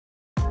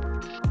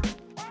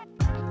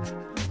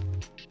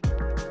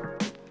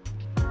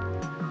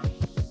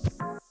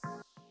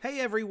Hey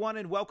everyone,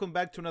 and welcome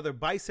back to another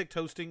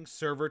BisectHosting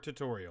server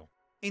tutorial.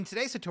 In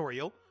today's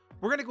tutorial,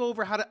 we're going to go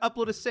over how to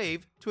upload a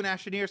save to an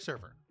Astroneer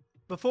server.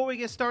 Before we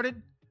get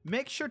started,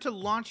 make sure to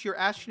launch your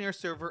Astroneer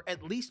server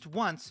at least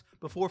once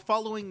before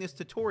following this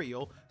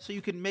tutorial so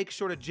you can make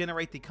sure to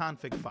generate the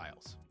config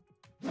files.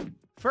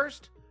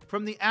 First,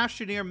 from the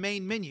Astroneer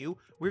main menu,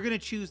 we're going to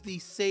choose the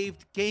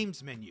Saved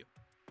Games menu.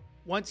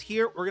 Once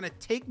here, we're going to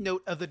take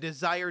note of the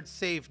desired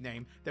save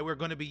name that we're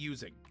going to be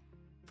using.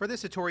 For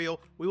this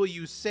tutorial, we will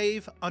use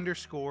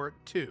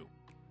save_2.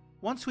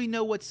 Once we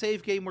know what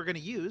save game we're going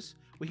to use,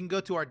 we can go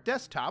to our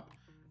desktop,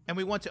 and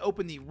we want to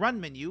open the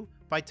Run menu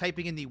by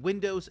typing in the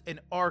Windows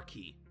and R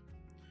key.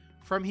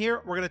 From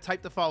here, we're going to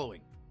type the following: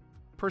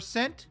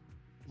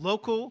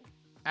 %local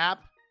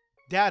app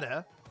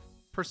data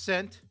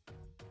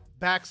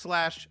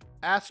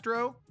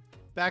 %\astro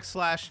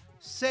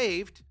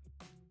 \saved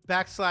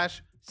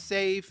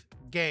 \save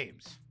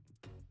games.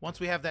 Once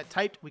we have that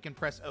typed, we can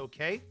press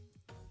OK.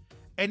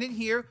 And in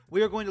here,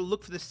 we are going to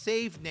look for the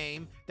save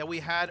name that we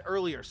had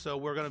earlier. So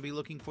we're going to be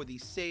looking for the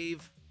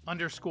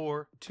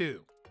save_2.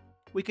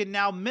 We can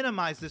now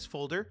minimize this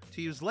folder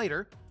to use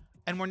later.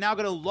 And we're now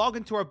going to log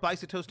into our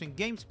BisectHosting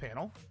Games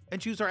panel and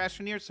choose our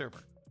Astroneer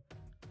server.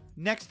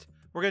 Next,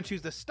 we're going to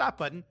choose the Stop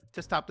button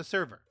to stop the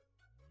server.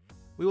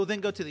 We will then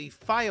go to the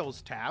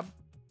Files tab.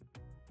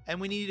 And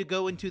we need to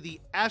go into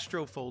the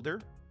Astro folder,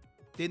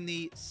 then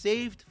the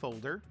Saved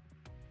folder,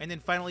 and then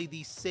finally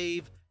the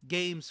Save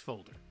Games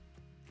folder.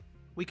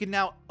 We can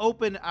now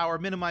open our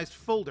minimized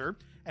folder,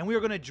 and we are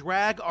going to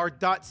drag our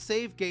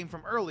 .save game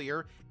from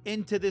earlier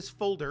into this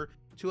folder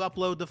to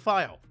upload the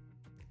file.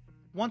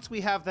 Once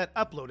we have that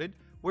uploaded,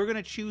 we're going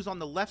to choose on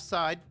the left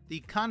side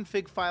the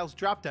Config Files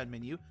drop-down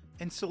menu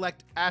and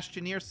select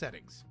Astroneer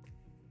Settings.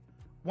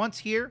 Once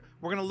here,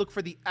 we're going to look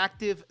for the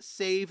active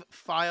save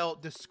file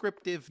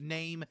descriptive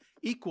name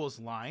equals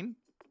line.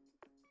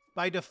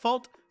 By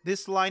default,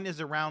 this line is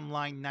around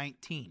line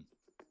 19.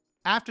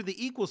 After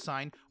the equal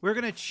sign, we're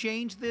going to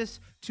change this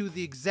to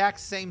the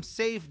exact same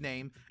save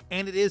name,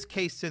 and it is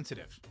case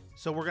sensitive.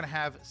 So we're going to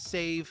have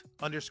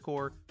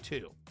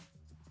save_2.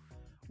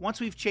 Once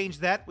we've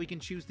changed that, we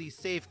can choose the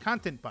Save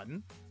Content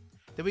button.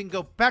 Then we can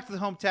go back to the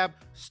Home tab,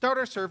 start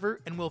our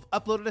server, and we'll have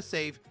uploaded a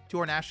save to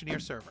our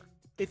Astroneer server.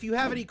 If you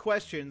have any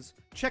questions,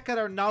 check out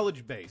our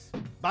knowledge base,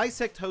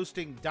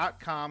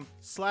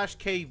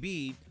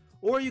 BisectHosting.com/KB,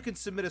 or you can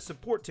submit a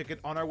support ticket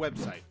on our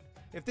website.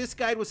 If this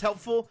guide was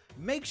helpful,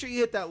 make sure you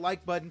hit that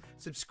like button,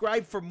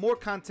 subscribe for more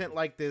content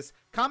like this,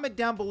 comment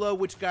down below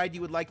which guide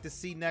you would like to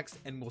see next,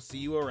 and we'll see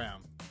you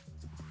around.